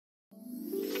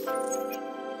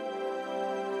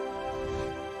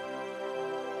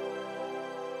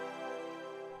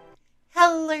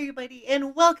Hello everybody,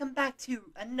 and welcome back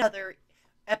to another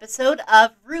episode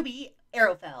of RWBY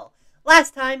Arrowfell.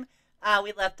 Last time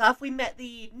we left off, we met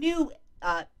the new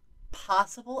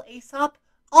possible Aesop,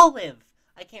 Olive.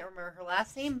 I can't remember her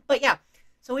last name, but yeah.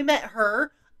 So we met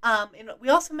her, and we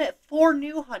also met 4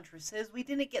 new huntresses. We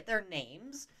didn't get their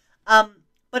names,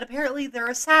 but apparently they're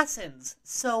assassins.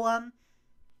 So,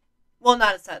 well,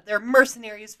 not assassins, they're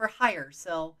mercenaries for hire,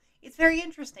 so it's very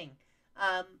interesting.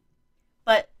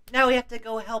 But now we have to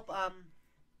go help,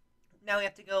 now we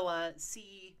have to go,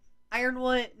 see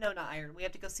Ironwood. No, not Iron. We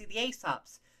have to go see the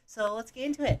Aesops. So let's get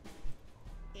into it.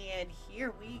 And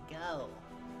here we go.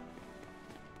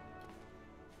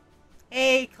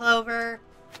 Hey, Clover.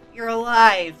 You're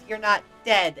alive. You're not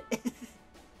dead.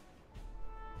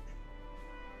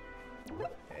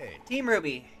 Hey. Team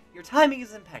RWBY, your timing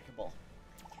is impeccable.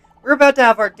 We're about to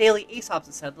have our daily Aesops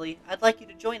assembly. I'd like you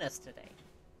to join us today.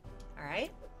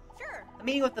 Alright? Sure. A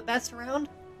meeting with the best around?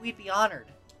 We'd be honored.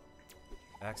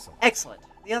 Excellent. Excellent.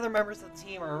 The other members of the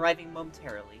team are arriving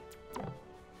momentarily.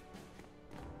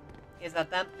 Is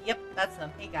that them? Yep, that's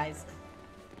them. Hey, guys.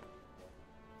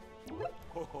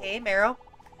 Hey, Marrow.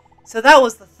 So that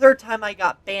was the 3rd time I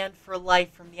got banned for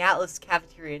life from the Atlas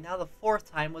cafeteria. Now the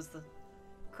 4th time was the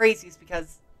craziest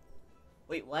because...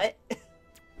 Wait, what?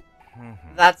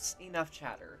 That's enough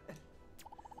chatter.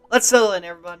 Let's settle in,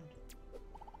 everyone.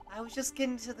 I was just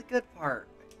getting to the good part.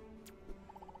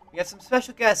 We have some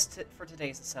special guests for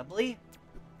today's assembly.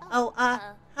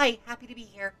 Hi, happy to be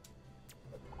here.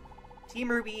 Team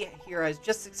RWBY here has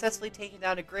just successfully taken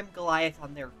down a Grimm Goliath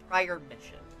on their prior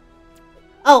mission.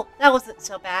 Oh, that wasn't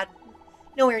so bad.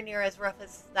 Nowhere near as rough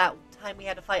as that time we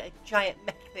had to fight a giant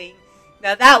mech thing.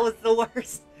 Now that was the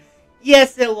worst.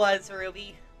 Yes, it was,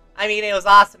 RWBY. I mean, it was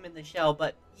awesome in the show,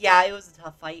 but yeah, it was a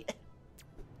tough fight.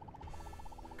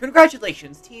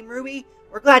 Congratulations, Team RWBY.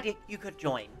 We're glad you could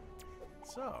join.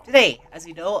 So, Today, as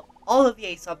you know, all of the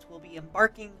Aesops will be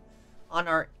embarking on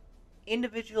our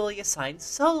individually assigned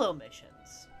solo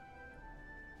missions.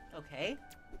 Okay.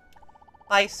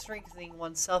 By strengthening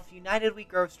oneself united, we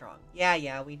grow strong.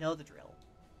 Yeah, we know the drill.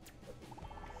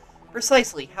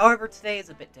 Precisely. However, today is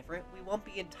a bit different. We won't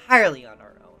be entirely on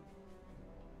our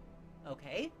own.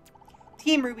 Okay.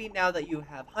 Team RWBY, now that you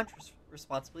have Huntress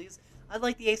responsibilities, I'd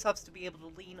like the Aesops to be able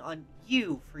to lean on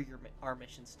you for our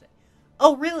missions today.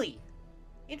 Oh, really?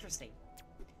 Interesting.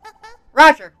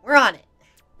 Roger, we're on it.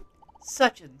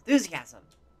 Such enthusiasm.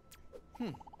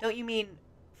 Don't you mean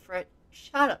Fred?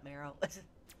 Shut up, Marrow.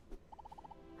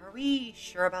 Are we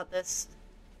sure about this?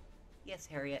 Yes,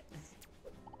 Harriet.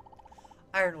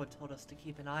 Ironwood told us to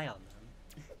keep an eye on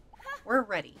them. We're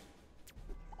ready.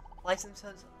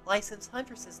 Licensed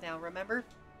huntresses now, remember?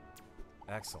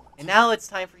 excellent. And now it's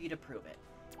time for you to prove it.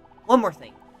 One more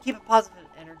thing. Keep a positive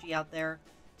energy out there.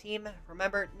 Team,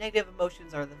 remember, negative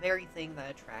emotions are the very thing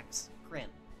that attracts Grimm.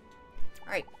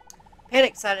 Alright.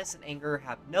 Panic, sadness, and anger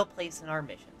have no place in our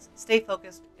missions. Stay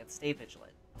focused and stay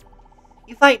vigilant.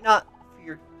 You fight not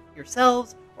for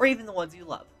yourselves or even the ones you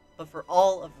love, but for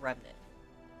all of Remnant.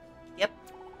 Yep.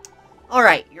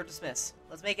 Alright, you're dismissed.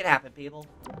 Let's make it happen, people.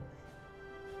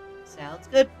 Sounds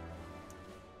good.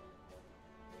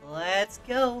 Let's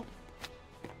go.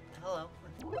 Hello.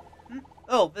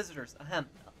 Oh, visitors. Ahem.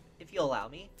 If you'll allow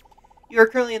me. You are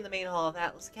currently in the main hall of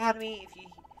Atlas Academy. If you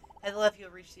head left, you'll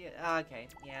reach the... okay.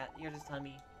 Yeah, you're just telling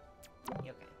me...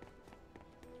 Okay.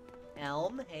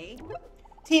 Elm, hey.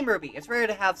 Team RWBY. It's rare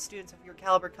to have students of your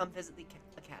caliber come visit the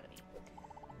academy.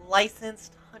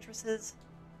 Licensed huntresses?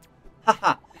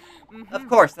 Haha. Of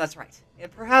course, that's right.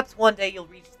 And perhaps one day you'll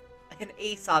reach an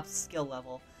Aesop skill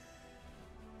level.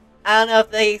 I don't know if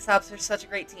the Aesops are such a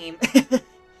great team.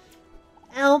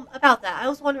 Elm, about that, I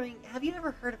was wondering, have you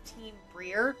ever heard of Team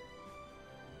Breer?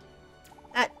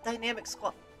 That dynamic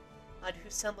squad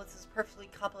whose semblances perfectly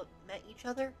complement each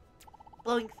other?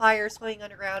 Blowing fire, swimming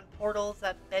underground, portals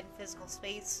that bend physical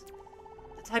space.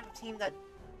 The type of team that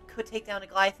could take down a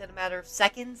Goliath in a matter of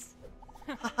seconds?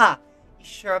 Haha, you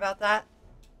sure about that?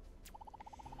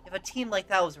 If a team like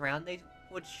that was around, they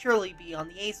would surely be on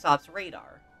the Aesop's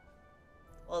radar.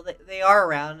 Well, they are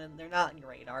around, and they're not on your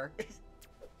radar.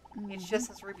 It's just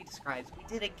as RWBY describes. We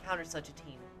did encounter such a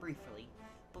team, briefly,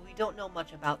 but we don't know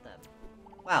much about them.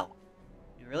 Wow.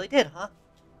 You really did, huh?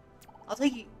 I'll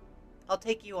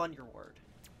take you on your word.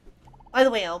 By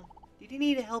the way, Elm, did you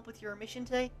need help with your mission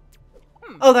today?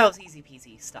 Oh, that was easy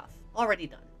peasy stuff. Already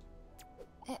done.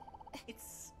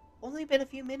 It's only been a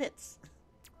few minutes.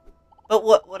 But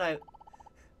what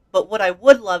I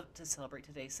would love to celebrate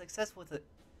today's success with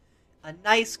a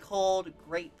nice cold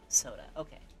grape soda.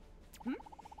 Okay.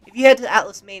 If you head to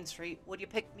Atlas Main Street, would you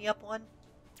pick me up one?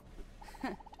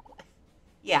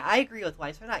 Yeah, I agree with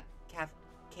Weiss. We're not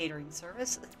catering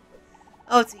service.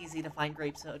 Oh, it's easy to find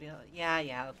grape soda.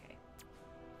 Yeah, okay.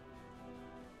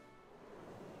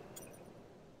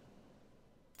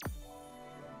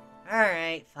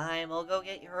 Alright, fine. We'll go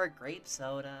get your grape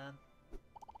soda.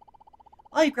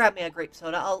 While you grab me a grape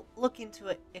soda, I'll look into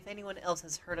it if anyone else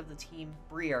has heard of the team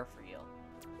Breer for you.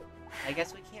 I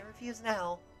guess we can't refuse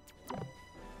now.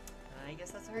 I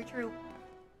guess that's very true.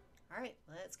 Alright,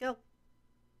 let's go.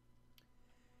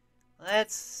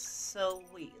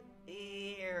 Wait.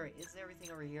 Here, is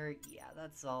everything over here? Yeah,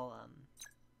 that's all,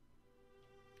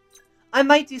 I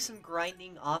might do some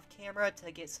grinding off camera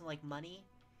to get some, like, money.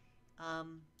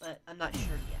 But I'm not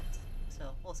sure yet.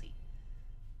 So, we'll see.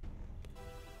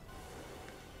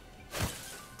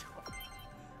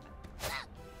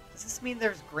 Does this mean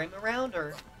there's Grimm around,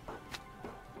 or...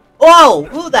 Whoa!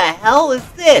 Who the hell is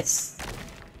this?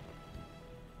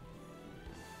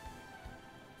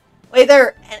 Wait,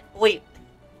 wait.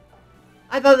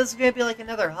 I thought this was gonna be like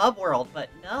another hub world, but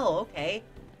no, okay.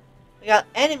 We got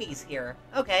enemies here.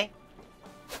 Okay.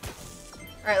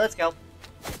 Alright, let's go.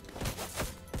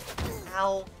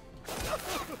 Ow.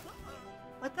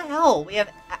 What the hell? We have...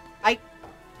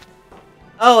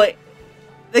 Oh, wait.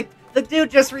 The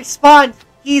dude just respawned!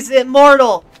 He's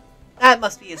immortal! That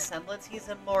must be his semblance. He's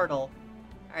immortal.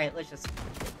 Alright, let's just...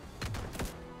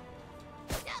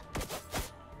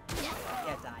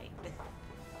 Yeah, die.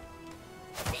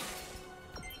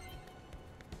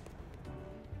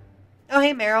 Oh,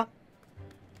 hey, Meryl.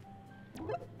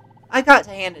 I got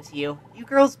to hand it to you. You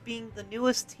girls being the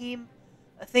newest team,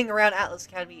 a thing around Atlas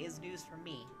Academy is news for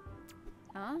me.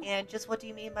 Huh? And just what do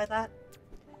you mean by that?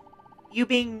 You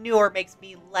being newer makes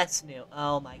me less new.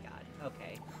 Oh my god.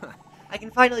 Okay. I can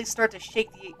finally start to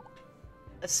shake the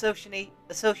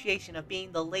association of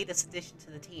being the latest addition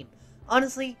to the team.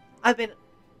 Honestly, I've been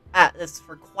at this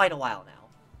for quite a while now.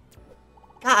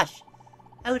 Gosh,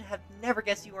 I would have never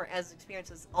guessed you were as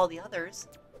experienced as all the others.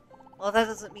 Well, that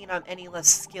doesn't mean I'm any less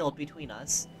skilled between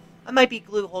us. I might be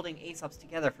glue holding Aesop's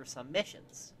together for some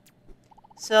missions.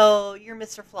 So, you're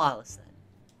Mr. Flawless then.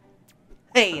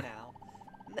 Hey, now.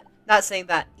 Not saying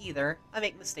that either. I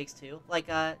make mistakes too. Like,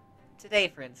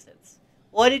 today, for instance.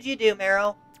 What did you do,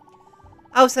 Meryl?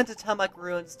 I was sent to Tumuk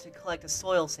Ruins to collect a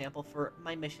soil sample for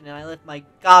my mission, and I left my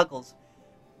goggles.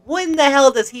 When the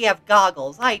hell does he have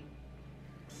goggles? He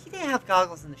didn't have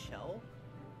goggles in the show.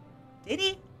 Did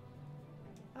he?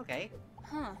 Okay.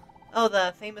 Huh. Oh,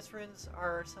 the famous ruins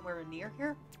are somewhere near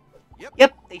here? Yep.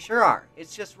 Yep, they sure are.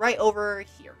 It's just right over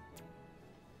here.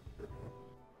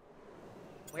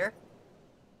 Where?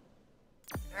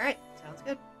 Alright, sounds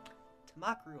good.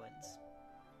 Tumuk Ruins.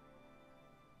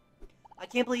 I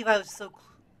can't believe I was so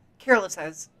careless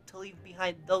as to leave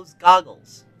behind those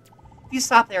goggles. If you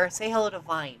stop there, say hello to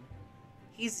Vine.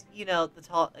 He's, you know, the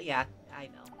tall... Yeah, I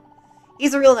know.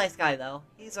 He's a real nice guy, though.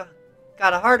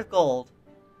 Got a heart of gold.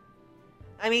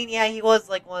 I mean, yeah, he was,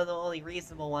 like, one of the only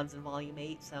reasonable ones in Volume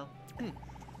 8, so...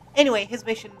 Anyway, his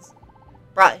missions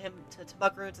brought him to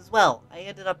Tumuk Ruins as well. I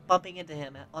ended up bumping into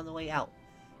him on the way out.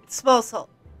 It's small, so...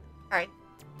 Alright.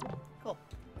 Cool.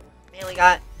 And we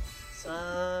got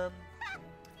some...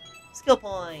 skill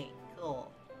point.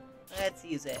 Cool. Let's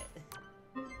use it.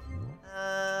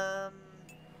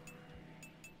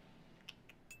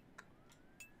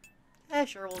 Yeah,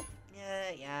 sure,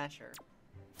 yeah, sure.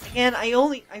 Again, I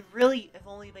really have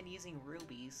only been using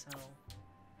RWBY, so...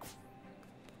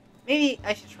 Maybe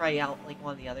I should try out, like,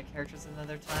 one of the other characters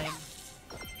another time.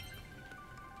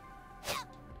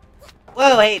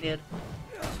 Whoa, hey, dude.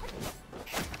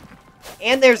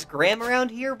 And there's Grimm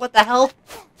around here? What the hell?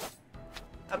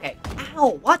 Okay.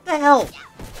 Ow, what the hell?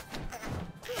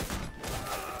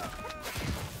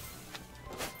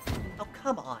 Oh,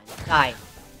 come on. Die.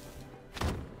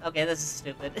 Okay, this is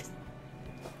stupid.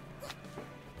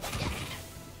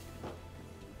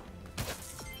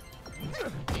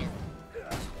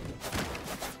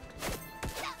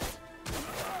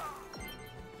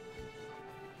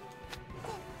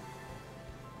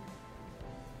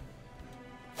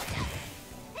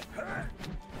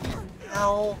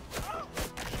 Ow.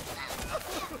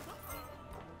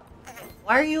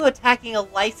 Why are you attacking a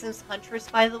licensed huntress,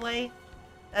 by the way?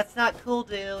 That's not cool,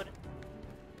 dude.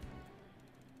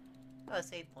 Oh,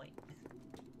 save point.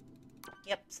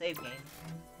 Yep, save game.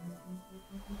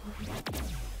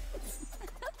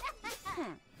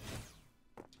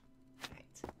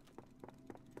 Alright.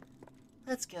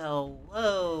 Let's go.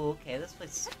 Whoa, okay, this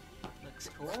place looks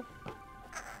cool.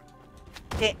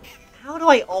 Okay, how do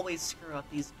I always screw up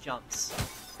these jumps?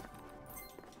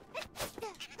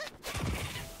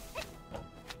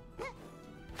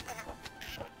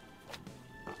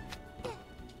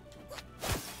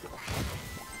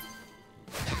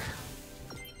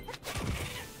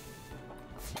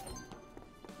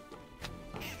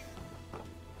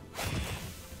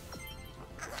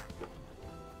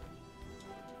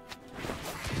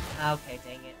 Okay,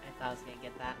 dang it. I thought I was gonna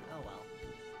get that. Oh well.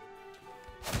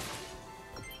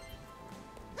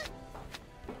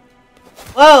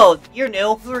 Whoa! You're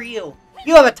new. Who are you?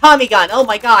 You have a Tommy gun! Oh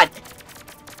my god!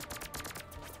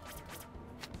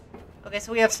 Okay,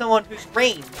 so we have someone who's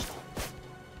ranged.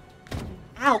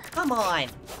 Ow, come on!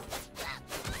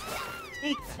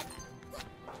 Take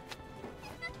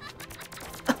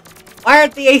that. Why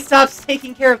aren't the A-Stops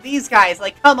taking care of these guys?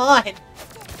 Like, come on!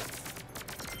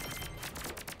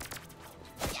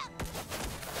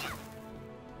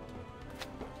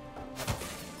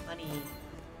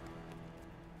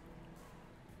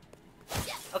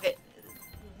 Okay,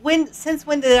 since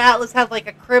when did Atlas have, like,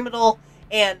 a criminal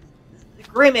and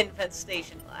Grimm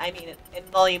infestation? I mean, in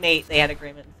Volume 8, they had a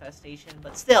Grimm infestation,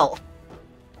 but still.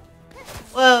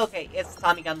 Whoa, okay, it's the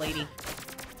Tommy Gun Lady.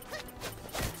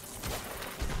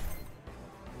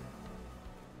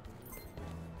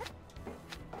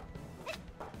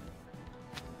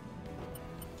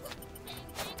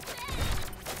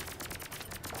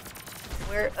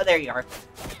 Where? Oh, there you are.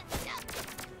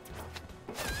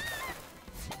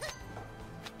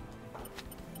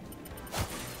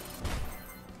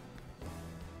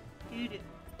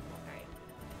 Alright.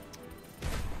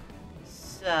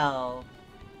 So...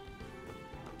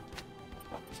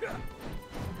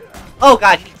 Oh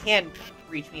god, he can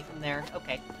reach me from there.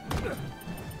 Okay.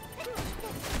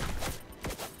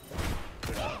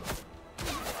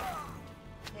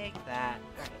 Take that.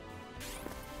 Alright.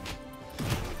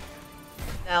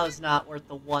 That was not worth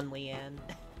the one Leanne.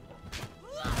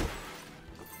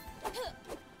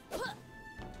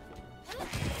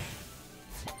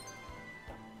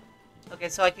 Okay,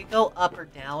 so I could go up or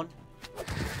down.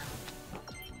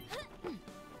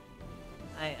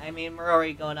 I mean, we're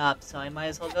already going up, so I might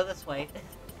as well go this way.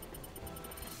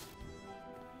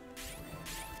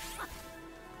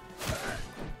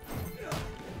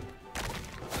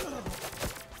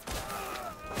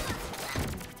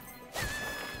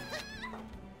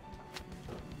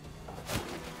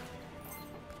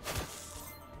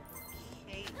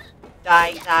 Okay.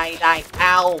 Die, die, die.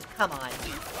 Ow, come on.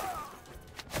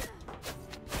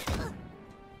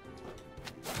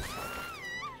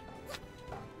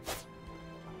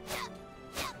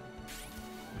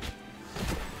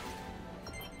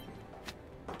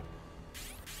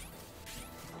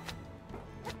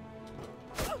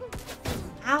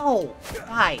 Ow!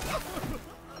 Die!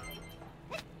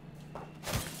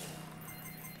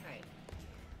 Alright.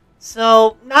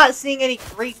 So, not seeing any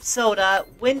grape soda,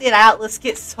 when did Atlas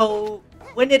get so...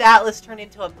 When did Atlas turn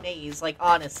into a maze? Like,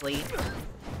 honestly.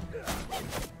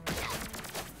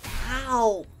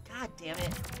 Ow! God damn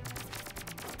it.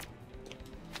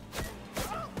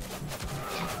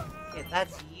 Okay,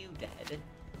 that's you dead.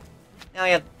 Now I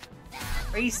have...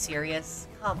 Are you serious?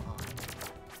 Come on.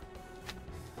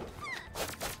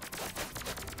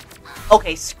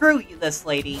 Okay, screw you, this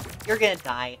lady. You're gonna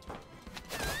die.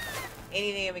 And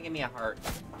you didn't even give me a heart.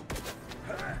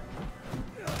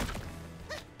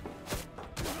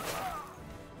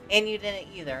 And you didn't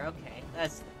either. Okay,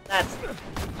 that's...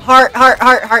 Heart, heart,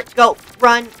 heart, heart. Go.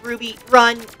 Run, Ruby,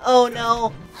 run. Oh,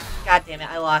 no. God damn it,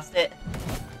 I lost it.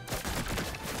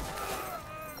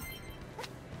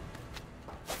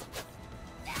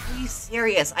 Are you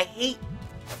serious? I hate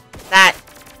that.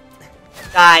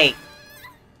 Die.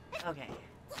 Okay.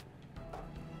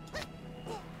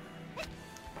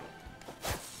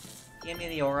 Give me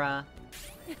the aura.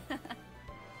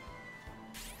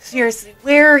 Seriously,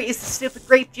 where is the stupid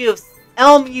grape juice?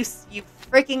 Elm, you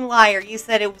freaking liar. You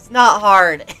said it was not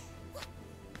hard.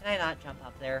 Can I not jump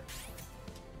up there?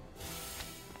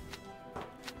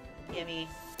 Gimme.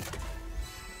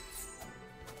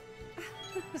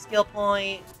 Skill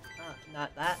point.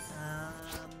 Not that.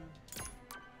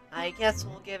 I guess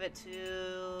we'll give it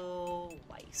to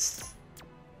Weiss.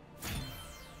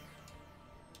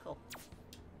 Cool.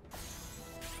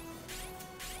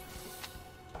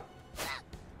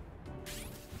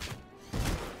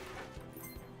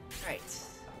 Alright.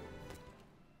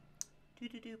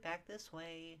 Back this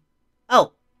way.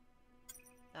 Oh!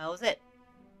 That was it.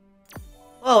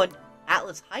 Whoa, and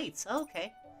Atlas Heights. Oh,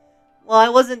 okay. Well, I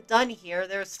wasn't done here.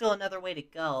 There's still another way to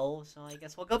go, so I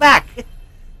guess we'll go back.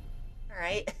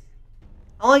 Alright.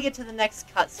 I want to get to the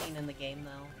next cutscene in the game,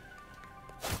 though.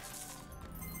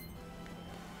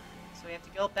 So we have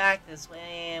to go back this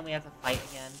way, and we have to fight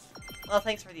again. Well,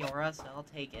 thanks for the aura, so I'll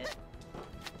take it.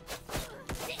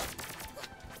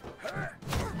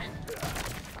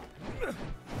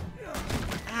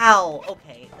 Ow!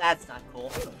 Okay, that's not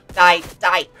cool. Die!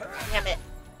 Die! Damn it!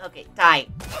 Okay, die.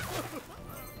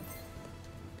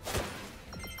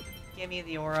 Give me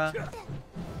the aura.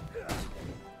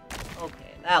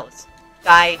 Okay, that was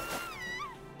Die.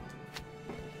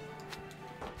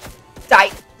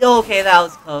 Die. Okay, that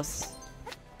was close.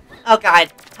 Oh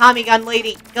god. Tommy gun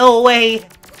lady, go away.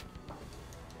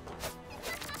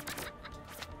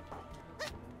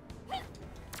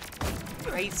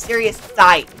 Are you serious?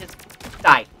 Die. Just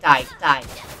die. Die. Die.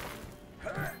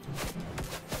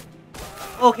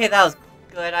 Okay, that was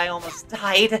good. I almost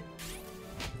died.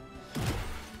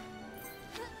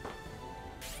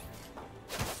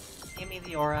 Give me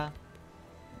the aura.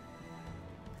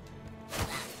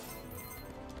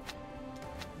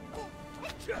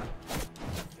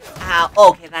 Ow.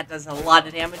 Okay, that does a lot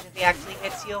of damage if he actually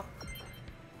hits you.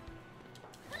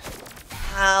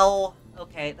 Ow.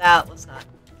 Okay, that was not...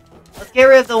 Let's get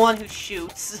rid of the one who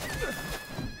shoots.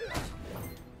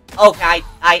 Okay,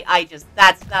 I just...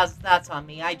 That's on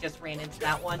me. I just ran into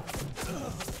that one.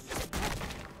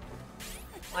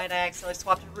 Why did I accidentally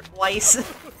swap to Weiss?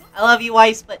 I love you,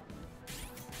 Weiss, but...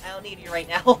 I don't need you right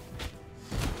now.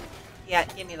 Yeah,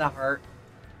 give me the heart.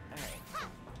 Alright.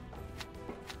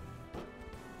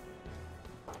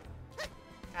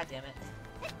 God damn it.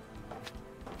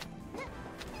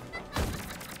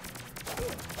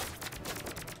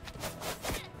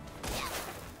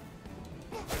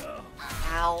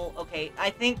 Ow. Okay, I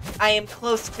think I am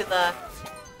close to the...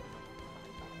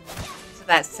 to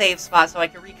that save spot so I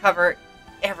can recover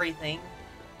everything.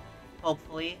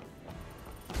 Hopefully.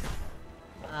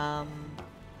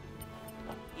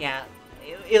 Yeah,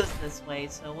 it was this way,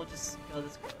 so we'll just go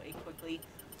this way quickly.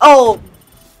 Oh!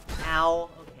 Ow.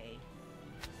 Okay.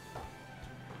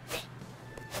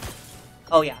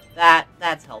 Oh yeah,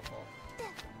 that's helpful.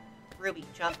 Ruby,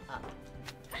 jump up.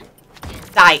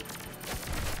 Die!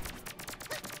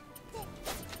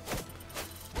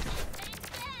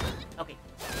 Okay.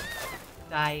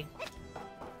 Die.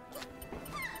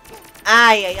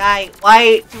 Ay, ay, ay.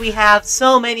 Why do we have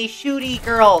so many shooty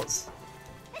girls?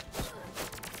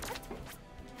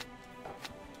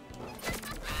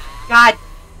 God.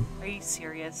 Are you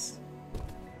serious?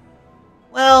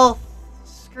 Well,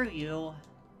 screw you.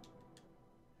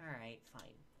 Alright,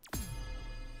 fine.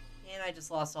 And I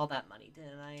just lost all that money,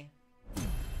 didn't I?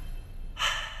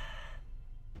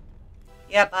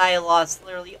 Yep, I lost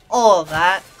literally all of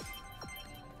that.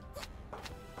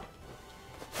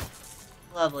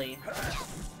 Lovely.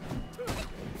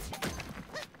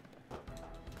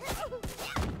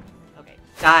 Okay,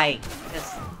 die.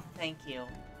 Just thank you.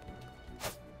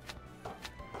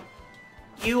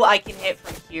 You I can hit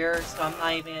from here, so I'm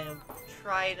not even gonna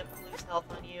try to lose health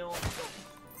on you.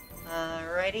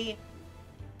 Ready?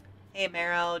 Hey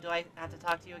Marrow, do I have to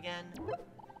talk to you again?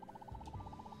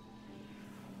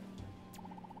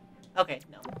 Okay,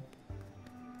 no.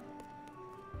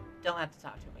 Don't have to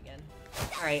talk to him again.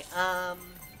 Alright,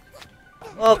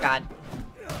 oh god.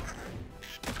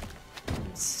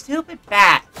 Stupid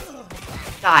bat!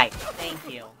 Die.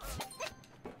 Thank you.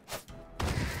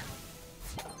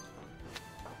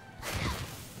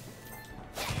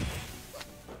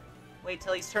 Wait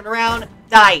till he's turned around.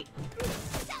 Die!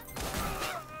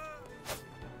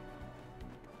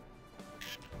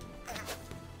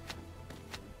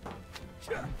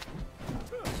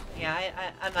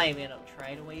 Yeah, I'm not even gonna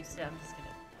try to waste it. I'm just gonna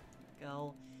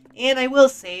go. And I will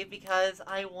save because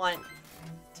I want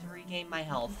to regain my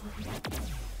health.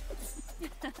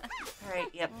 Alright,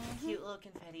 yep. Cute little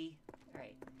confetti.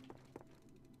 Alright.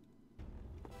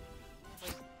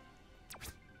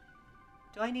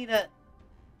 Do I need a...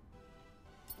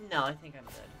 No, I think I'm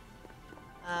good.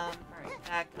 Alright,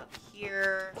 back up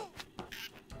here.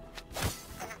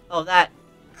 Oh, that's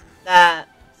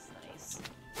nice.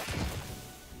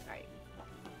 Alright.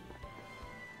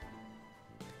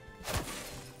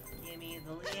 Give me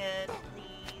the lid,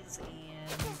 please,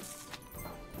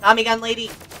 and... Tommy gun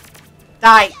lady!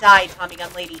 Die, die, Tommy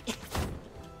gun lady.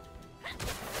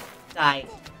 Die.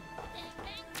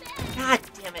 God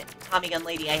damn it, Tommy gun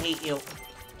lady, I hate you.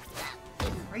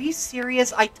 Are you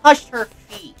serious? I touched her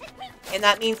feet. And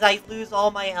that means I lose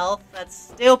all my health? That's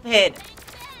stupid.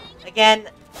 Again,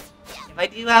 if I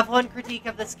do have one critique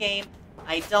of this game,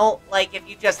 I don't like if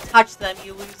you just touch them,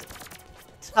 you lose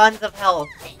tons of health.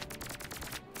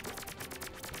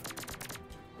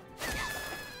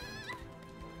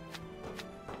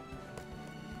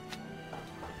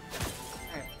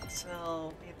 Alright,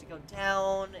 so we have to go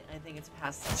down. I think it's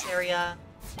past this area.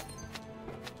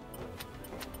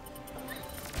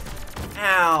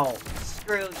 Ow!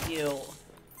 Screw you.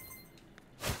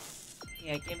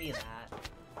 Yeah, give me that.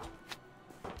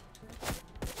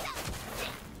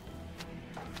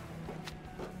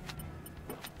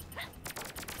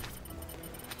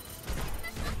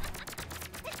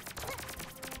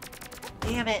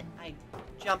 Damn it! I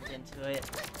jumped into it.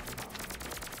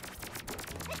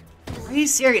 Are you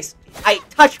serious? I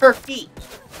touch her feet.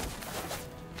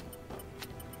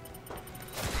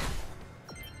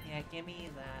 Yeah, give me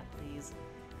that, please.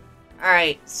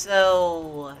 Alright,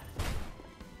 so...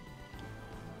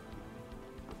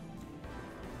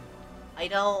 I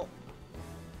don't...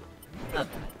 Okay.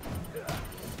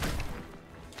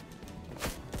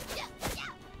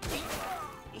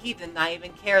 He did not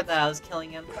even care that I was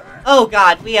killing him. Oh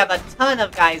god, we have a ton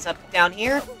of guys down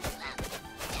here.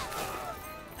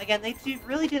 Again, they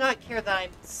really do not care that I'm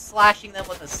slashing them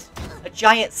with a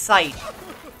giant scythe.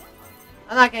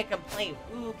 I'm not gonna complain.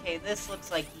 Ooh, okay, this looks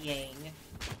like Yang.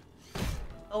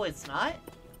 Oh, it's not?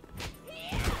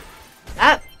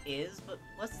 That is, but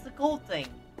what's the gold thing?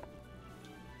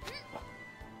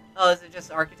 Oh, is it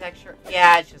just architecture?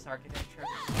 Yeah, it's just architecture.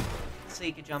 So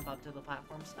you could jump up to the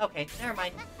platforms. Okay, never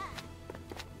mind.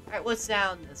 Alright, what's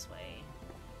down this way?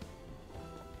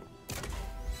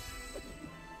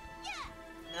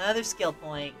 Another skill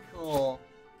point. Cool.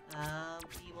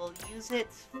 We will use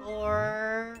it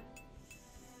for...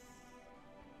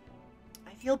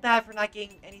 I feel bad for not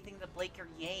getting anything to Blake or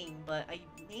Yang, but I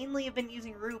mainly have been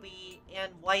using RWBY,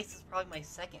 and Weiss is probably my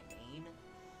second main.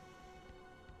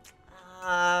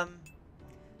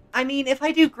 I mean, if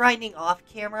I do grinding off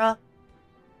camera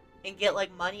and get,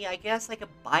 like, money, I guess I could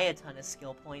buy a ton of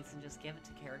skill points and just give it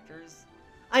to characters.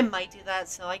 I might do that,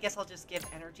 so I guess I'll just give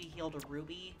Energy Heal to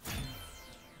RWBY.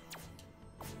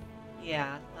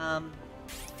 Yeah,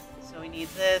 so we need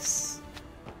this.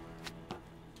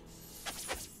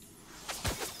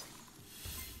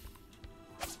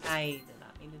 I did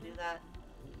not mean to do that.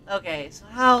 Okay, so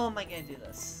how am I gonna do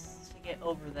this to get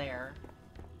over there?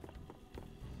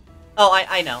 Oh,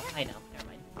 I know. Never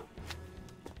mind.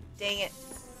 Dang it.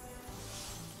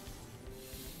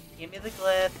 Give me the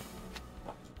glyph.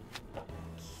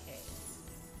 Okay.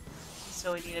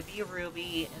 So we need to be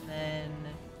RWBY, and then...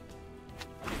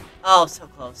 Oh, so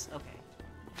close. Okay.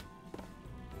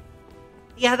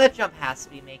 Yeah, that jump has to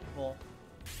be makeable.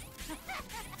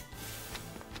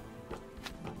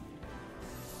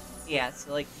 Yeah,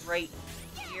 so like right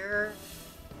here.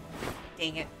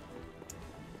 Dang it.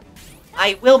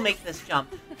 I will make this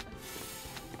jump.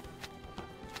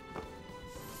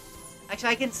 Actually,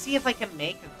 I can see if I can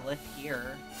make a glyph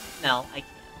here. No, I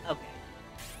can't. Okay.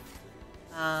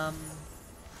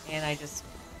 And I just...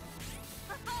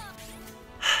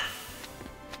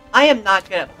 I am not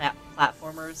good at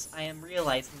platformers. I am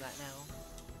realizing that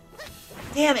now.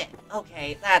 Damn it!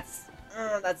 Okay, that's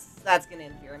gonna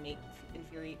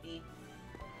infuriate me.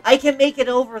 I can make it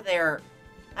over there.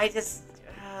 I just...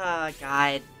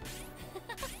 God.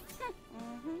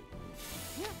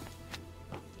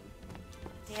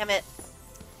 Damn it.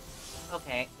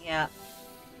 Okay, yeah.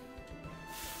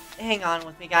 Hang on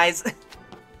with me, guys.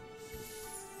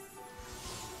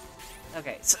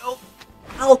 Okay, so...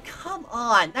 Oh, come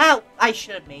on! That I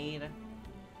should have made.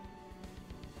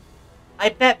 I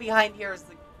bet behind here is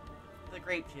the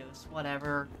grape juice.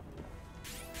 Whatever.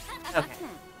 Okay.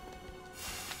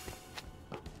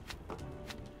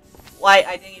 Why,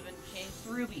 I didn't even change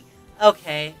the RWBY.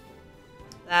 Okay.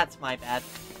 That's my bad.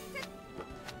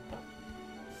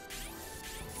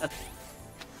 Okay.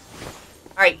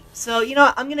 Alright, so, you know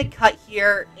what? I'm gonna cut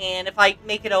here, and if I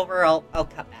make it over, I'll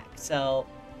cut back. So,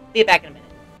 be back in a minute.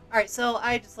 Alright, so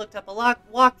I just looked up a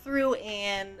walkthrough,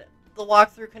 and the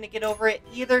walkthrough couldn't get over it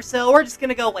either, so we're just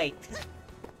gonna go wait.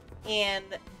 And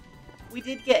we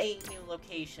did get a new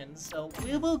location, so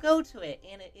we will go to it,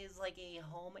 and it is like a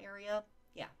home area.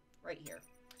 Yeah, right here.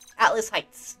 Atlas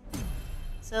Heights.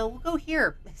 So we'll go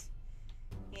here.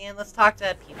 And let's talk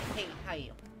to people. Hey, how are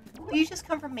you? Do you just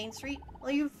come from Main Street?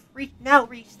 Well, you've now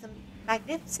reached the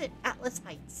magnificent Atlas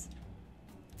Heights.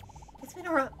 It's been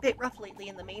a bit rough lately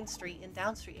in the Main Street and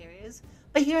Down Street areas,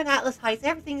 but here in Atlas Heights,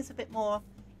 everything is a bit more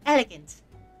elegant.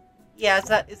 Yeah,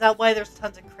 is that why there's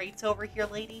tons of crates over here,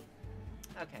 lady?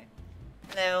 Okay.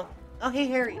 Hello. Oh, hey,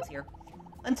 Harry's here.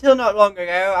 Until not long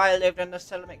ago, I lived in a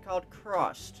settlement called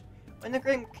Crust. When the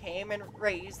Grimm came and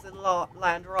raised the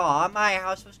land raw, my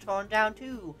house was torn down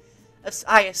too.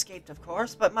 I escaped, of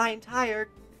course, but my entire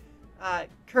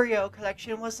curio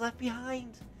collection was left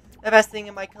behind. The best thing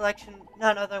in my collection,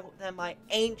 none other than my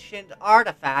ancient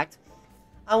artifact.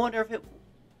 I wonder if it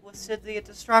withstood the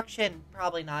destruction.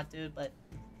 Probably not, dude, but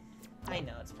I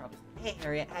know it's probably... Hey,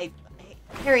 Harriet. Hey,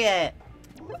 Harriet!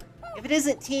 If it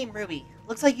isn't Team RWBY,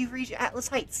 looks like you've reached Atlas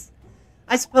Heights.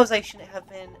 I suppose I shouldn't have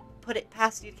put it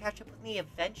past you to catch up with me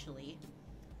eventually.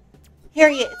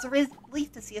 Harriet, it's a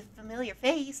relief to see a familiar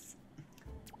face.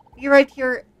 You arrived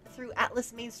here through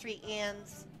Atlas Main Street and...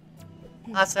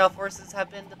 hostile forces have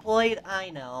been deployed? I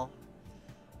know.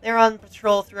 They're on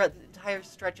patrol throughout the entire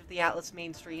stretch of the Atlas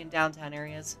Main Street and downtown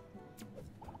areas.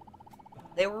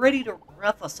 They were ready to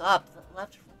rough us up,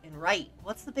 left and right.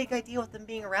 What's the big idea with them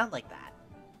being around like that?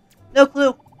 No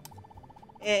clue.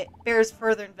 It bears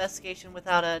further investigation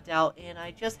without a doubt, and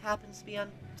I just happen to be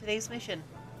on today's mission.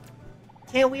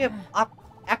 Can't we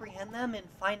apprehend them and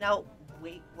find out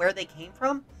where they came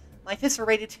from? My fists are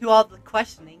ready to do all the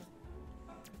questioning.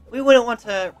 We wouldn't want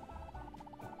to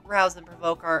rouse and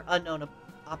provoke our unknown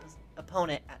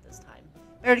opponent at this time.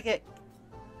 Better to get...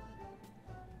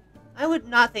 I would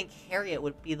not think Harriet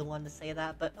would be the one to say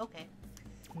that, but okay.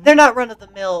 They're not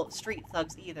run-of-the-mill street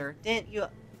thugs either. Didn't you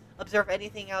observe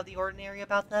anything out of the ordinary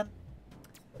about them?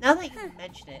 Now that you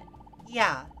mention it,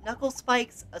 yeah, knuckle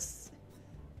spikes, a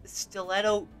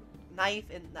stiletto knife,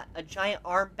 and a giant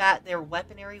arm bat, their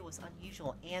weaponry was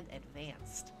unusual and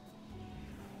advanced.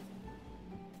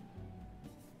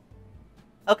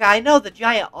 Okay, I know the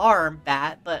giant arm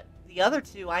bat, but the other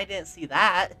two, I didn't see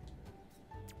that.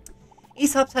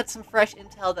 Aesop's had some fresh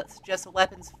intel that suggests a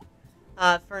weapons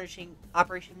furnishing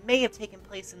operation may have taken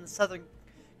place in the southern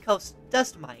coast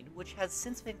dust mine, which has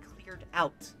since been cleared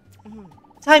out.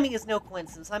 Timing is no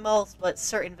coincidence. I'm almost but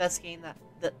certain investigating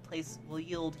that place will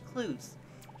yield clues.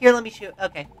 Here, let me shoot.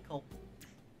 Okay, cool.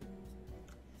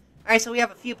 Alright, so we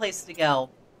have a few places to go.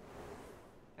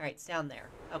 Alright, it's down there.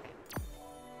 Okay.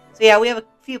 So yeah, we have a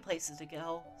few places to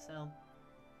go, so...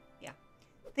 yeah.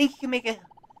 Think you can make a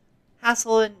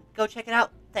hassle and go check it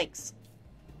out? Thanks.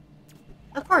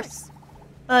 Of course.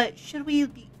 But should we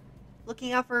be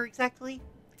looking out for exactly?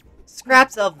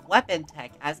 Scraps of weapon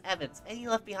tech as evidence. Any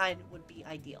left behind would be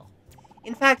ideal.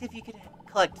 In fact, if you could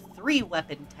collect 3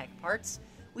 weapon tech parts,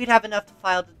 we'd have enough to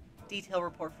file a detailed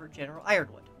report for General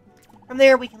Ironwood. From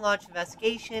there, we can launch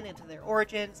investigation into their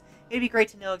origins. It'd be great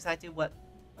to know exactly what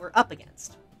we're up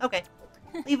against. Okay.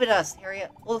 Leave it to us,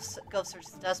 Harriet. We'll go search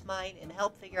the dust mine and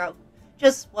help figure out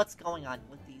just what's going on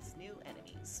with these new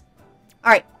enemies.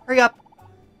 Alright, hurry up.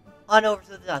 On over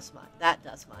to the dust mine. That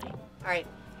dust mine. Alright.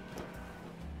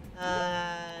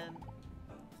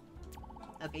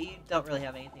 Okay, you don't really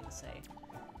have anything to say.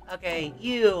 Okay,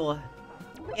 you.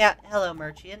 Yeah, hello,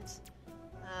 merchant.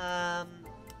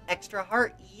 Extra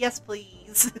heart? Yes,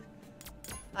 please.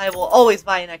 I will always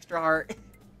buy an extra heart.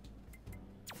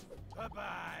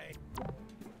 Bye-bye.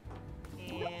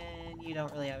 And you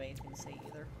don't really have anything to say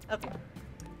either. Okay.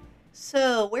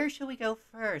 So, where should we go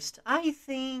first? I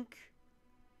think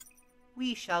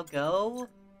we shall go...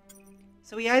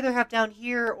 So we either have down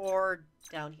here or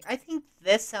down here. I think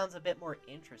this sounds a bit more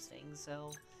interesting,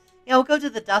 so... yeah, we'll go to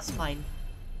the dust mine.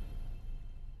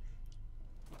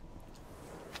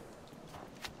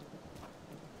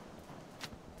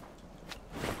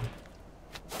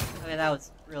 Okay, that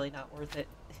was really not worth it.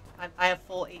 I have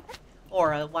full 8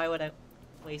 aura. Why would I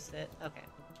waste it? Okay.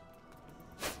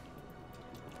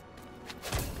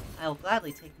 I will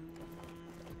gladly take...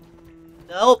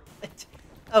 nope.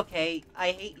 Okay,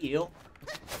 I hate you.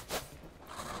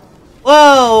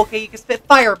 Whoa! Okay, you can spit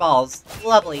fireballs.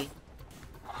 Lovely.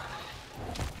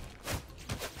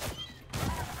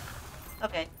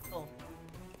 Okay, cool.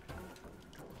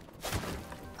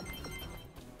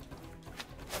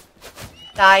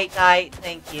 Die, die,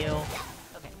 thank you.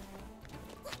 Okay.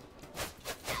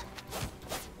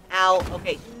 Ow,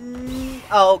 okay.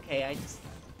 Oh, okay, I just...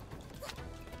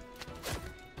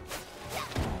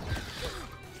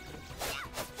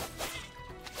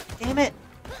 damn it!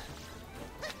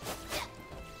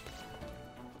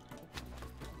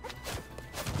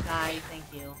 Die, thank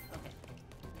you. Okay.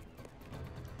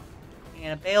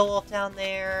 And a Beowulf down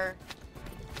there.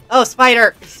 Oh,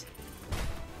 spider!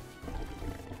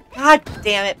 God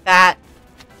damn it, bat!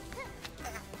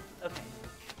 Okay.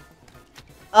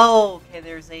 Oh, okay,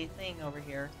 there's a thing over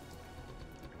here.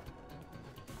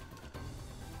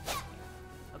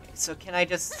 Okay, so can I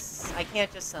just... I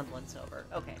can't just semblance over.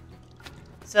 Okay.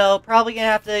 So, probably gonna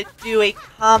have to do a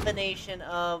combination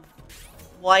of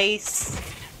Weiss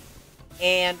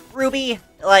and Ruby,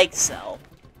 like so.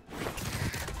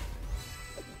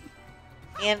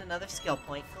 And another skill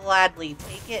point. Gladly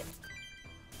take it.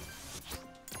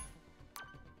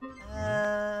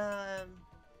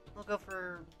 We'll go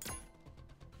for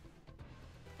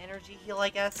energy heal, I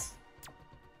guess.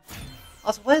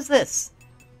 Also, what is this?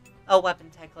 Oh, weapon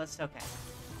tech list. Okay.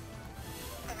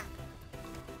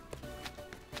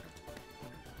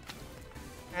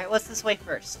 Alright, what's this way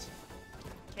first?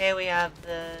 Okay, we have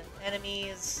the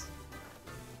enemies.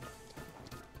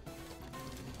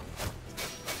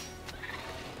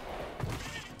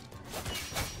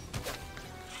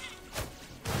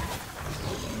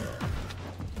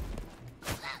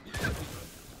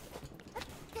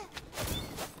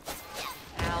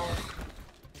 Ow.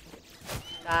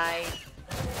 Die.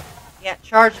 Yeah,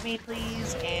 charge me,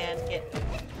 please, and get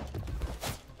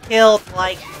killed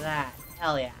like that.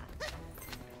 Hell yeah.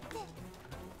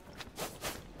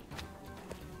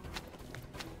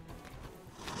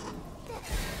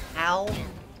 Ow.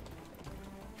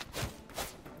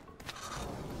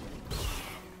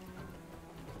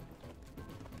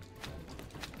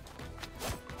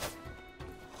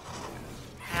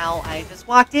 Ow, I just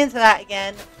walked into that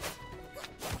again.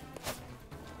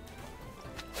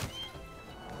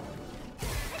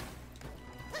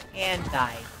 And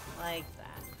died. Like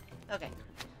that. Okay.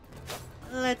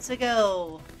 Let's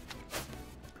go.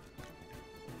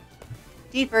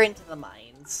 Deeper into the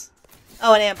mines.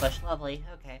 Oh, an ambush. Lovely.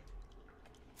 Okay.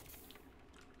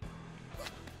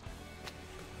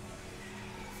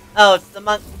 Oh, it's the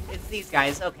monk. It's these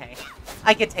guys. Okay.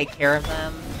 I could take care of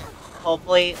them.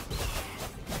 Hopefully.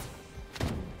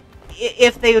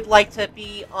 If they would like to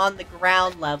be on the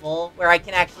ground level, where I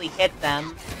can actually hit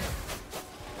them.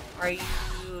 Are you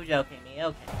joking me?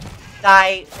 Okay.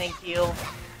 Die. Thank you.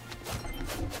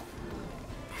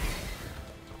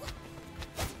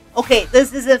 Okay,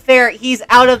 this isn't fair. He's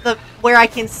out of the... where I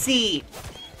can see.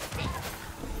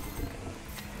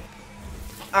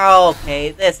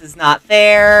 Okay, this is not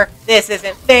fair. This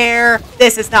isn't fair.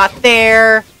 This is not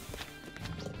fair.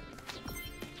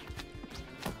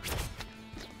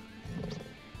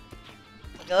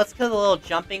 Okay, let's kill the little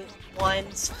jumping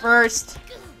ones first,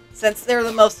 since they're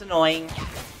the most annoying.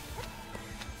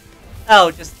 Oh,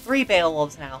 just 3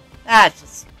 Beowulfs now. That's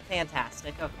just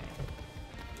fantastic. Okay.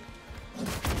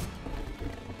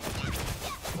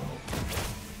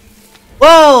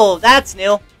 Whoa, that's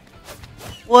new.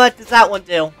 What does that one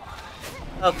do?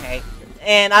 Okay,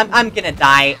 and I'm gonna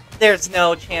die. There's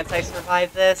no chance I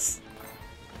survive this.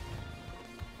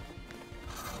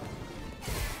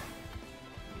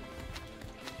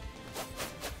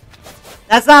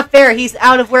 That's not fair. He's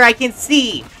out of where I can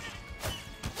see.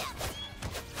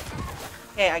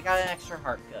 Okay, I got an extra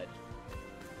heart. Good.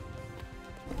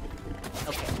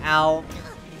 Okay, ow.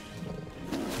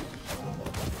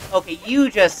 Okay, you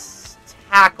just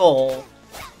tackle.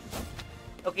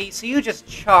 Okay, so you just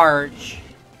charge.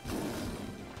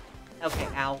 Okay,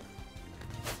 ow.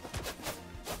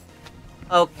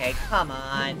 Okay, come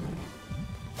on.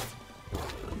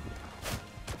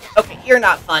 Okay, you're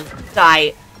not fun.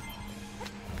 Die.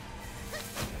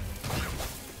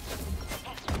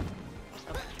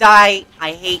 Okay, die.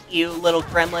 I hate you, little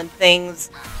gremlin things.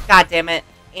 God damn it.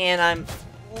 And I'm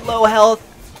low health.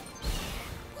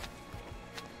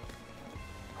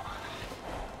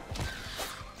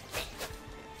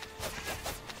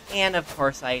 And of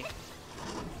course I...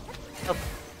 Okay.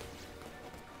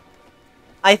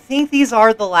 I think these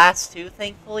are the last 2,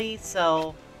 thankfully,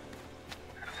 so...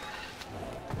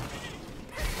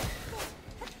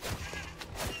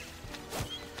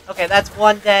 Okay, that's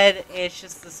 1 dead. It's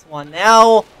just this one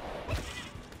now.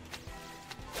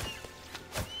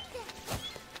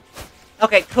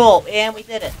 Okay, cool. And we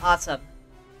did it. Awesome.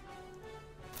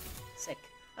 Sick.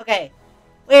 Okay.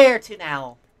 Where to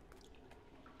now?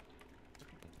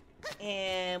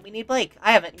 And we need Blake.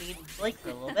 I haven't needed Blake for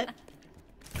a little bit.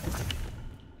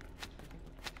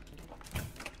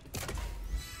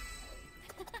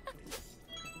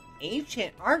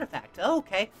 Ancient artifact. Oh,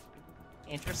 okay.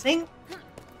 Interesting.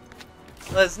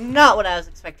 Was not what I was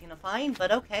expecting to find,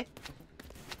 but okay.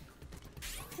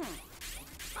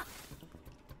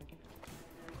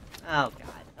 Oh,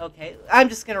 God. Okay. I'm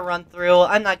just gonna run through.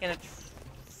 I'm not gonna...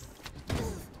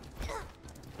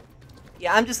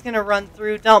 Yeah, I'm just gonna run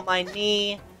through. Don't mind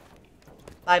me.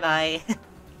 Bye-bye.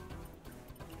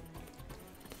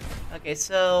 Okay,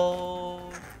 so...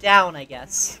 down, I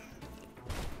guess.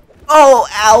 Oh,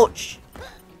 ouch!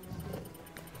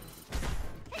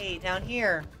 Okay, down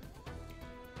here.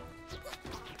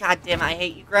 God damn it, I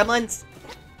hate you gremlins.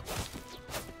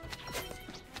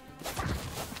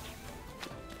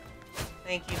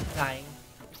 Thank you for dying.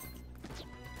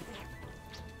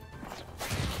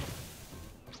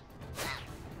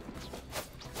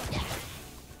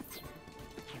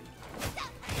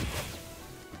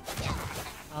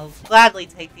 I'll gladly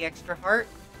take the extra heart.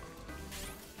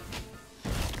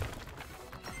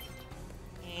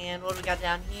 And what do we got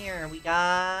down here? We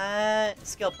got a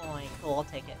skill point. Cool, I'll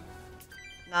take it.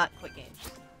 Not quick game.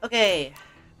 Okay.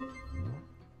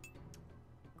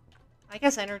 I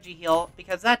guess energy heal,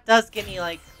 because that does give me,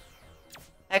 like,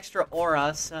 extra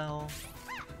aura, so...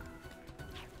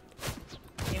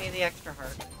 Give me the extra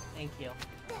heart. Thank you.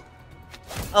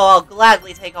 Oh, I'll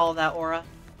gladly take all of that aura.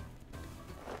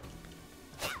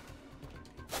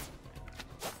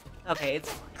 Okay, it's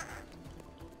fine.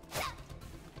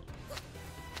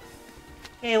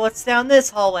 Okay, what's down this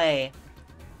hallway?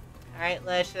 Alright,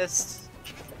 let's just...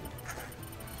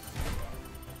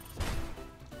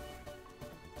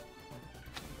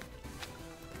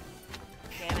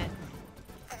 Damn it.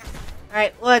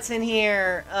 Alright, what's in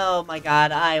here? Oh my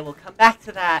god, I will come back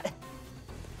to that.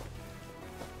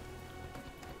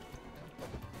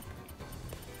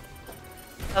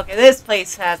 Okay, this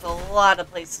place has a lot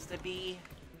of places to be.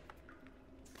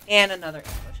 And another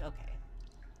ambush, okay.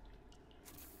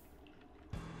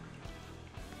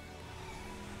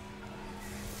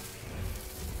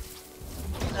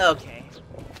 Okay.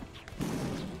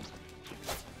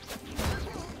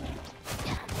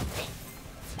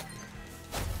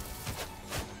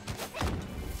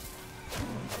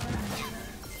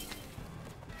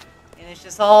 And it's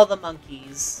just all the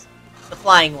monkeys. The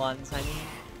flying ones, I mean.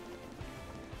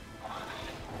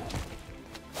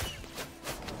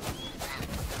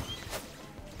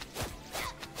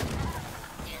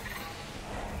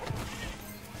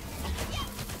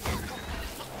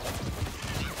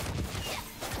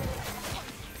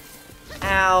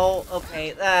 Ow.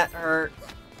 Okay, that hurt.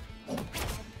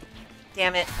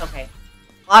 Damn it. Okay.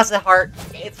 Lost a heart.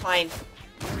 It's fine.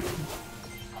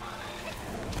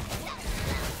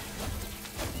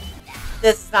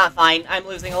 This is not fine. I'm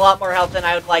losing a lot more health than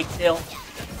I would like to.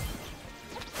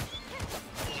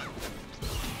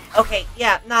 Okay,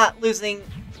 yeah, not losing...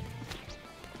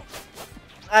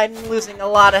 I'm losing a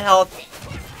lot of health.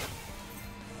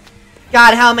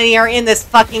 God, how many are in this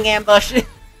fucking ambush?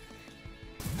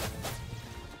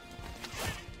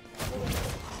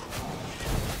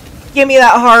 Give me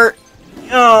that heart.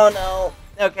 Oh,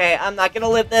 no. Okay, I'm not gonna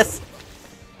live this.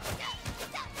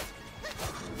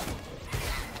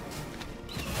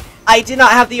 I do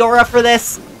not have the aura for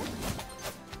this.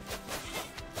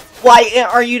 Why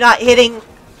are you not hitting?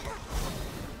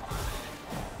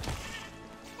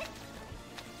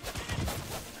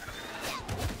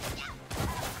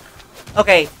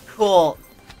 Okay, cool.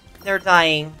 They're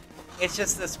dying. It's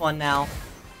just this one now.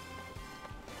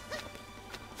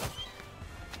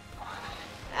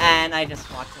 And I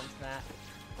just walked into that.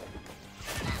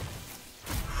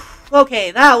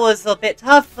 Okay, that was a bit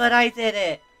tough, but I did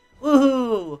it.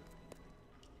 Woohoo!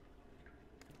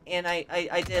 And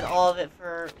I did all of it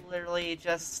for literally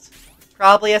just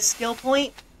probably a skill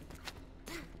point.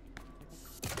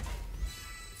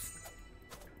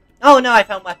 Oh no, I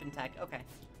found weapon tech. Okay.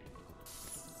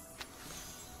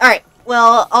 Alright,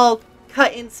 well, I'll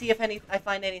cut and see if I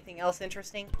find anything else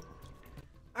interesting.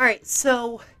 Alright,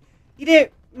 so you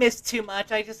didn't miss too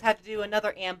much. I just had to do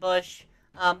another ambush.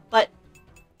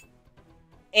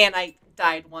 And I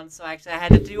died once, so actually I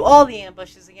had to do all the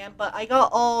ambushes again, but I got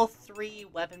all 3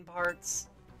 weapon parts.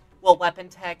 Well, weapon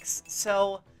techs,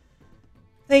 so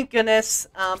thank goodness.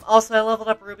 Also, I leveled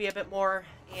up RWBY a bit more,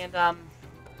 and,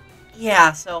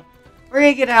 yeah, so we're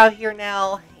gonna get out of here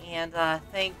now, and,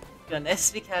 thank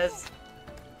goodness, because,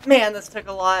 man, this took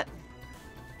a lot.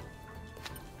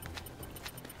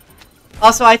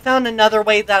 Also, I found another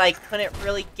way that I couldn't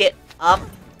really get up.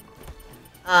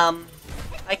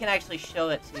 I can actually show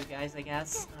it to you guys, I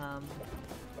guess.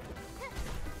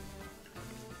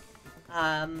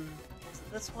 Is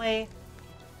it this way?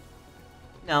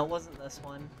 No, it wasn't this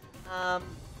one.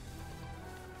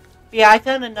 Yeah, I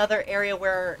found another area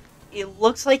where it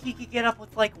looks like you could get up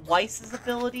with, like, Weiss's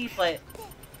ability, but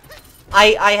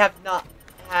I have not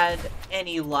had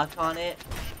any luck on it.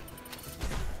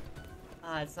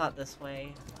 It's not this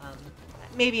way.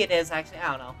 Maybe it is, actually. I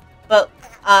don't know. But,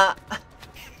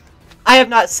 I have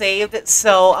not saved it,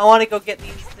 so I want to go get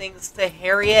these things to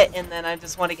Harriet, and then I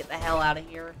just want to get the hell out of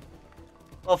here.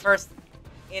 Well, first,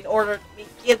 in order to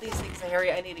give these things to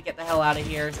Harriet, I need to get the hell out of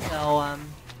here, so,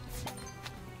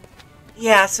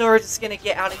 yeah, so we're just gonna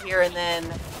get out of here and then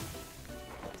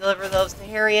deliver those to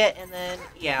Harriet, and then,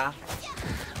 yeah.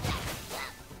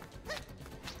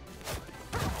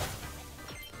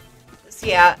 So,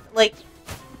 yeah, like,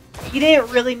 you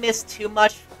didn't really miss too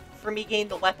much for me getting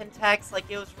the weapon techs. Like,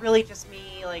 it was really just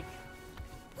me, like,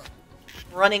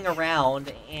 running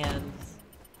around, and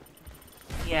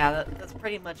yeah, that's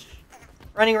pretty much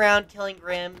running around, killing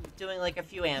Grimm, doing, like, a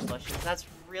few ambushes. That's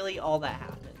really all that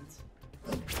happened.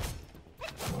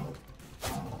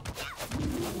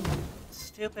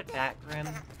 Stupid bat Grimm.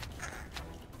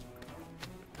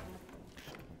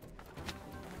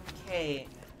 Okay.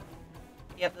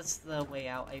 Yep, this is the way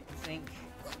out, I think.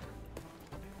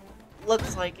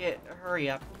 Looks like it. Hurry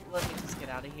up. Let me just get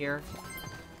out of here.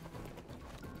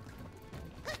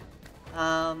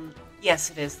 Yes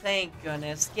it is. Thank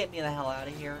goodness. Get me the hell out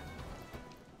of here.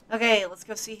 Okay, let's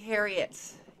go see Harriet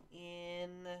in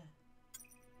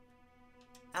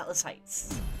Atlas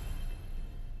Heights.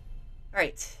 Alright.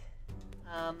 Alright.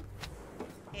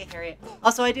 Hey, Harriet.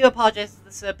 Also, I do apologize if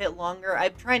this is a bit longer.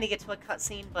 I'm trying to get to a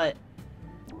cutscene, but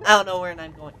I don't know where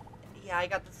I'm going. Yeah, I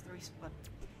got this 3 spot.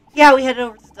 Yeah, we headed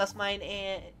over to Dust Mine,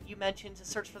 and you mentioned to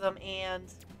search for them,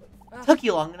 and took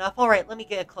you long enough. Alright, let me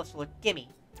get a closer look. Gimme.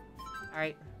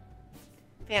 Alright.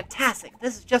 Fantastic.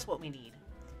 This is just what we need.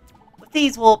 With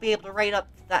these, we'll be able to write up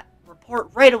that report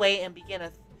right away and begin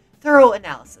a thorough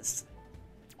analysis.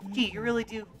 Gee, you really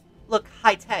do look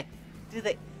high-tech. Do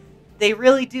they? They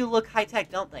really do look high-tech,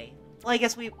 don't they? Well, I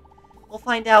guess we'll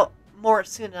find out more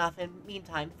soon enough. In the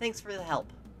meantime, thanks for the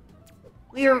help.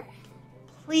 We are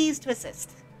pleased to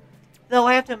assist. Though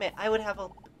I have to admit, I would have a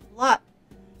lot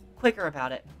quicker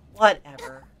about it.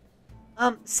 Whatever.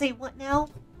 Say what now?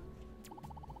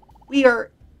 We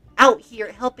are out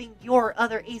here helping your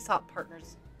other ASOP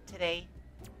partners today.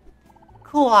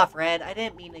 Cool off, Red. I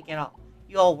didn't mean to get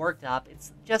you all worked up.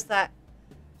 It's just that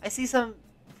I see some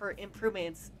for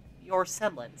improvements your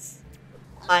semblance.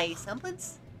 My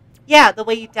semblance? Yeah, the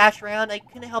way you dash around. I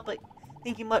couldn't help but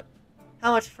thinking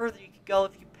how much further you could go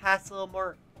if you passed a little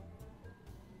more.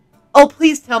 Oh,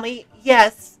 please tell me.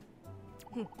 Yes.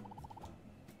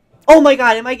 Oh my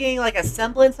god, am I getting like a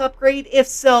semblance upgrade? If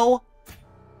so,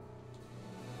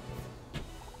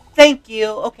 thank you.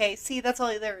 Okay, see, that's all.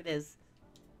 There it is.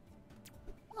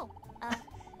 Oh,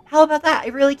 How about that? I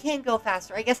really can go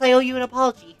faster. I guess I owe you an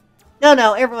apology.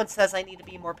 No, everyone says I need to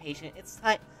be more patient. It's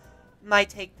time. Might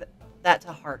take that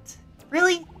to heart.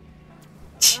 Really?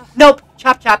 Nope.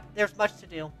 Chop. There's much to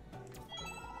do.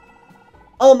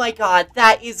 Oh my god,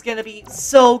 that is gonna be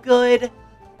so good.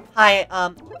 Hi,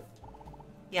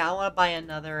 yeah, I want to buy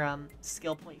another,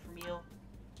 skill point from you.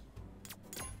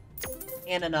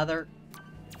 And another.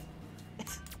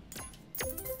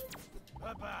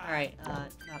 Alright,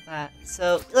 not that.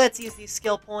 So, let's use these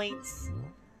skill points.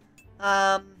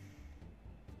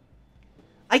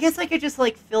 I guess I could just,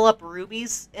 like, fill up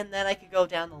rubies, and then I could go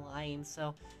down the line,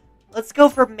 so... Let's go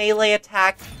for melee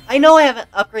attack. I know I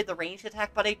haven't upgraded the ranged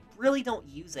attack, but I really don't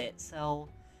use it, so...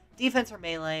 Defense or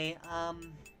melee,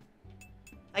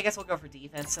 I guess we'll go for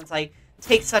defense, since I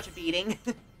take such a beating.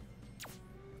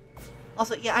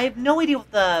 Also, yeah, I have no idea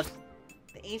what the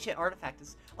ancient artifact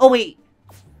is. Oh, wait.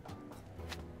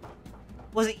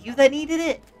 Was it you that needed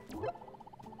it?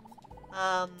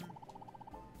 No,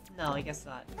 I guess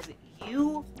not. Was it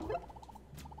you?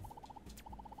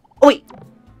 Oh, wait.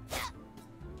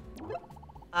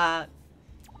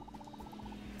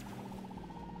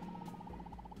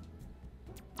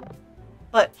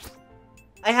 But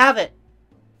I have it.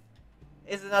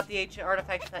 Is it not the ancient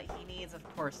artifact that he needs? Of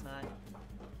course not.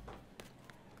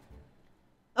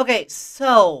 Okay,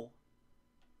 so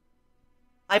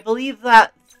I believe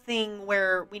that thing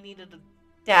where we needed a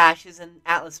dash is in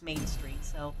Atlas Main Street,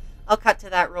 so I'll cut to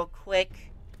that real quick.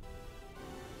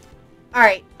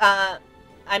 Alright, I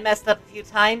messed up a few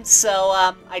times, so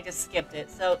I just skipped it.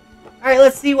 So, alright,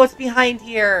 let's see what's behind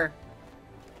here.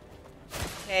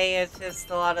 Okay, it's just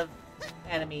a lot of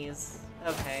enemies.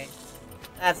 Okay,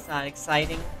 that's not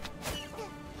exciting.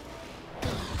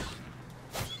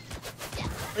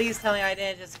 Please tell me I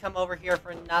didn't just come over here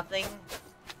for nothing.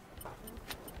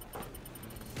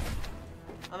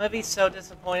 I'm gonna be so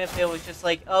disappointed if it was just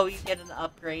like, oh, you get an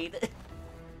upgrade.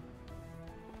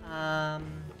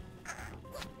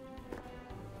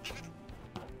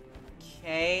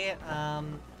 Okay,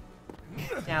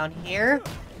 down here.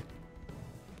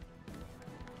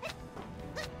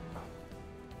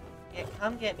 Yeah,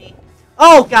 come get me.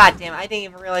 Oh, god damn it, I didn't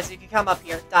even realize you could come up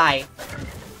here. Die.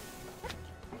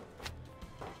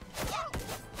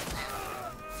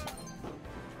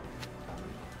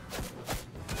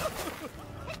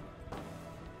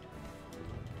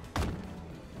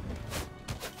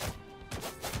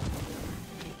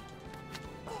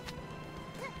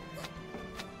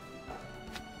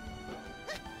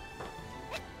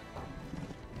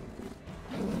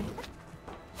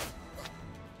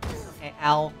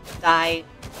 Ow. Die.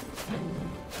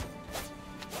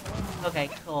 Okay,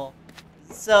 cool.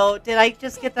 So, did I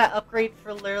just get that upgrade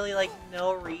for literally, like,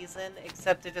 no reason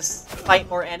except to just fight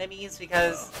more enemies?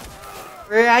 Because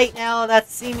right now,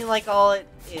 that's seeming like all it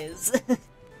is.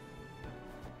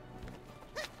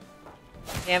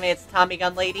 Damn it, it's Tommy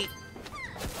Gun Lady.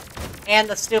 And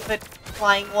the stupid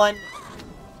flying one.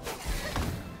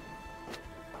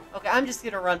 Okay, I'm just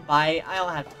gonna run by. I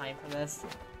don't have time for this.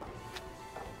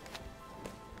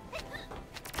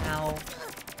 Ow.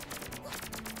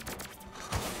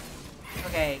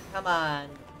 Okay, come on.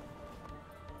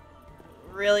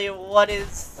 Really, what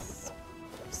is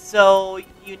so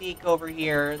unique over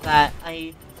here that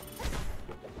I...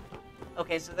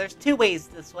 Okay, so there's two ways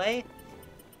this way.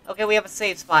 Okay, we have a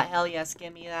safe spot. Hell yes,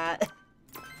 give me that.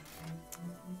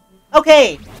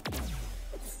 Okay.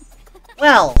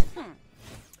 Well.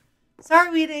 Sorry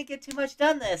we didn't get too much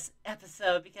done this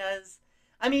episode because,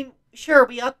 I mean, sure,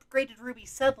 we upgraded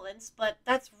Ruby's semblance, but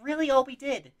that's really all we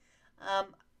did.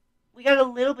 We got a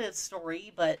little bit of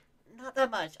story, but not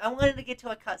that much. I wanted to get to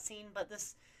a cutscene, but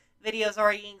this video is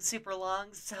already getting super long,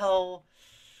 so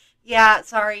yeah,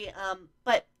 sorry.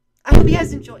 But I hope you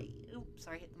guys enjoy. Oops,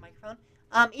 sorry, hit the microphone.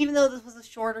 Even though this was a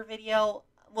shorter video,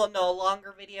 well, no, a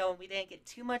longer video, and we didn't get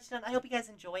too much done, I hope you guys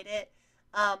enjoyed it.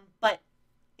 But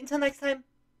until next time.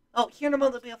 Oh, here in a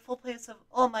moment there'll be a full playlist of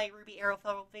all my Ruby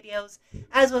Arrowfell videos,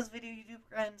 as well as video YouTube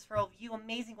programs for all of you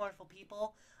amazing, wonderful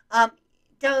people. Down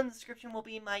in the description will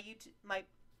be my YouTube, my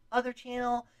other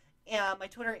channel, my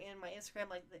Twitter, and my Instagram,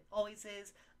 like it always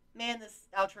is. Man, this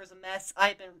outro is a mess.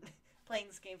 I've been playing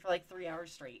this game for like 3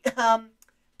 hours straight.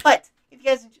 But if you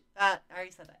guys, I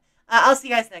already said that. I'll see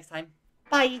you guys next time.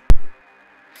 Bye.